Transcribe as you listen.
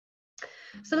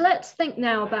So let's think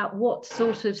now about what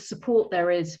sort of support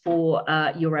there is for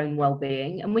your own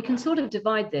well-being. And we can sort of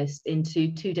divide this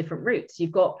into two different routes.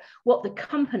 You've got what the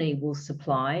company will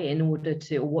supply in order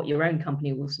to, or what your own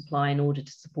company will supply in order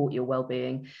to support your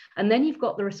well-being. And then you've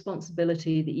got the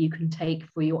responsibility that you can take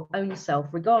for your own self,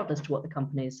 regardless to what the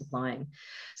company is supplying.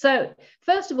 So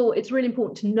first of all, it's really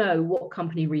important to know what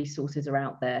company resources are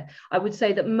out there. I would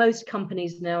say that most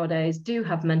companies nowadays do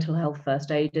have mental health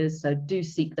first aiders, so do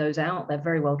seek those out. They're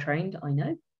very well trained, I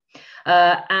know.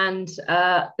 And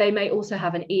they may also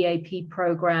have an EAP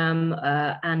program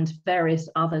and various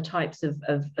other types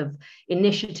of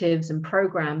initiatives and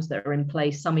programs that are in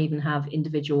place. Some even have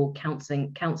individual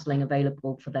counselling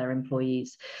available for their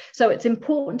employees. So it's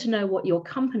important to know what your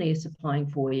company is supplying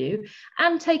for you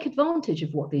and take advantage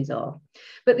of what these are.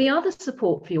 But the other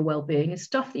support for your well-being is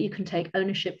stuff that you can take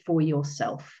ownership for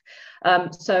yourself.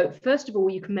 So first of all,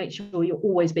 you can make sure you're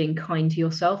always being kind to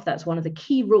yourself. That's one of the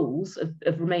key rules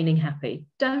of remaining happy.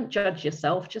 Don't judge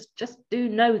yourself, just do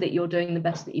know that you're doing the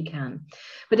best that you can.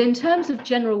 But in terms of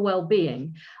general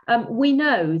well-being, we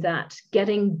know that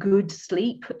getting good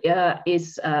sleep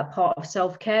is part of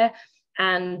self-care.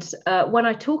 And when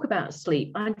I talk about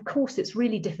sleep, of course, it's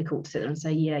really difficult to sit there and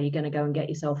say, yeah, you're going to go and get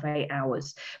yourself 8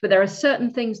 hours. But there are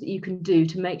certain things that you can do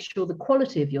to make sure the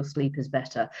quality of your sleep is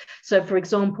better. So, for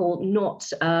example, not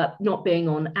being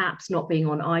on apps, not being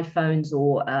on iPhones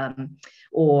or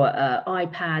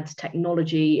iPads,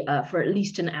 technology for at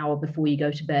least an hour before you go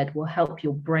to bed will help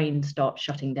your brain start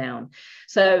shutting down.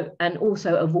 So, and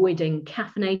also avoiding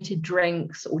caffeinated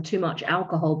drinks or too much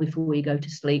alcohol before you go to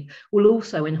sleep will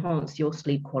also enhance your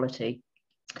sleep quality.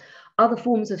 Other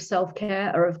forms of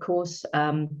self-care are, of course,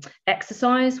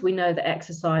 exercise. We know that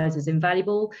exercise is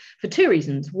invaluable for two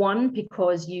reasons. One,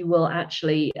 because you will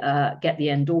actually get the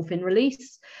endorphin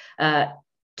release.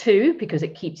 Two, because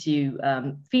it keeps you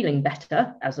feeling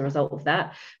better as a result of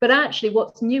that. But actually,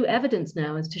 what's new evidence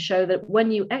now is to show that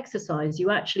when you exercise, you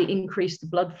actually increase the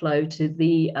blood flow to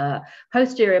the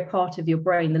posterior part of your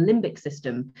brain, the limbic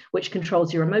system, which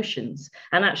controls your emotions.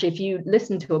 And actually, if you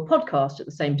listen to a podcast at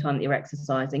the same time that you're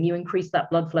exercising, you increase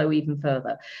that blood flow even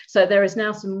further. So there is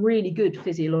now some really good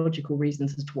physiological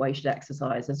reasons as to why you should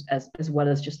exercise, as well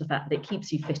as just the fact that it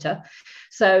keeps you fitter.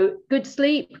 So good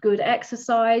sleep, good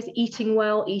exercise, eating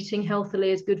well, eating healthily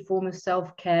is a good form of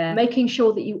self-care. Making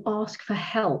sure that you ask for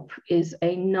help is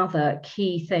another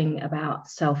key thing about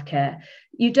self-care.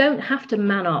 You don't have to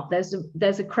man up.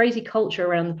 There's a crazy culture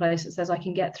around the place that says I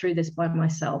can get through this by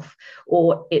myself,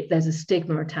 or there's a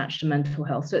stigma attached to mental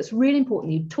health. So it's really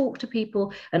important you talk to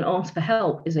people and ask for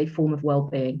help is a form of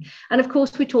well-being. And of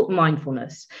course, we talk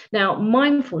mindfulness. Now,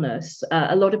 mindfulness,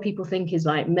 a lot of people think is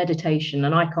like meditation,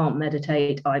 and I can't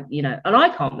meditate. And I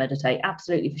can't meditate,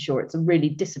 absolutely for sure. It's a really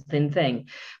disciplined thing.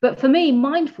 But for me,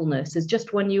 mindfulness is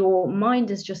just when your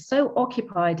mind is just so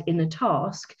occupied in a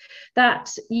task that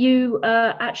you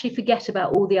actually forget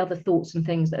about all the other thoughts and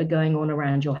things that are going on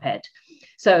around your head.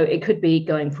 So it could be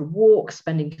going for walks,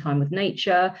 spending time with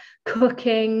nature,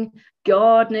 cooking,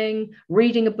 gardening,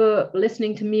 reading a book,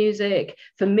 listening to music.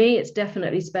 For me, it's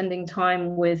definitely spending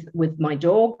time with my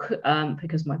dog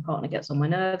because my partner gets on my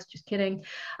nerves, just kidding.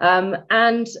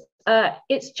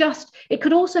 It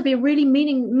could also be a really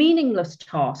meaningless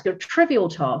task, a trivial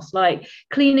task like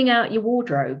cleaning out your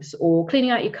wardrobes or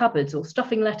cleaning out your cupboards or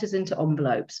stuffing letters into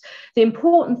envelopes. The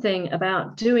important thing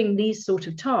about doing these sort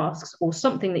of tasks, or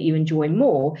something that you enjoy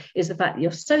more, is the fact that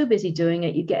you're so busy doing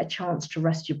it, you get a chance to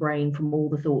rest your brain from all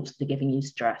the thoughts that are giving you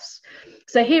stress.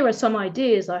 So here are some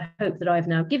ideas I hope that I've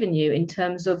now given you in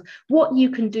terms of what you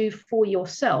can do for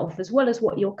yourself, as well as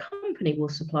what your company will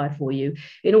supply for you,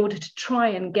 in order to try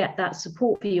and get that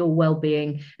support for your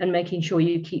well-being and making sure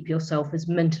you keep yourself as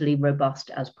mentally robust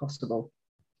as possible.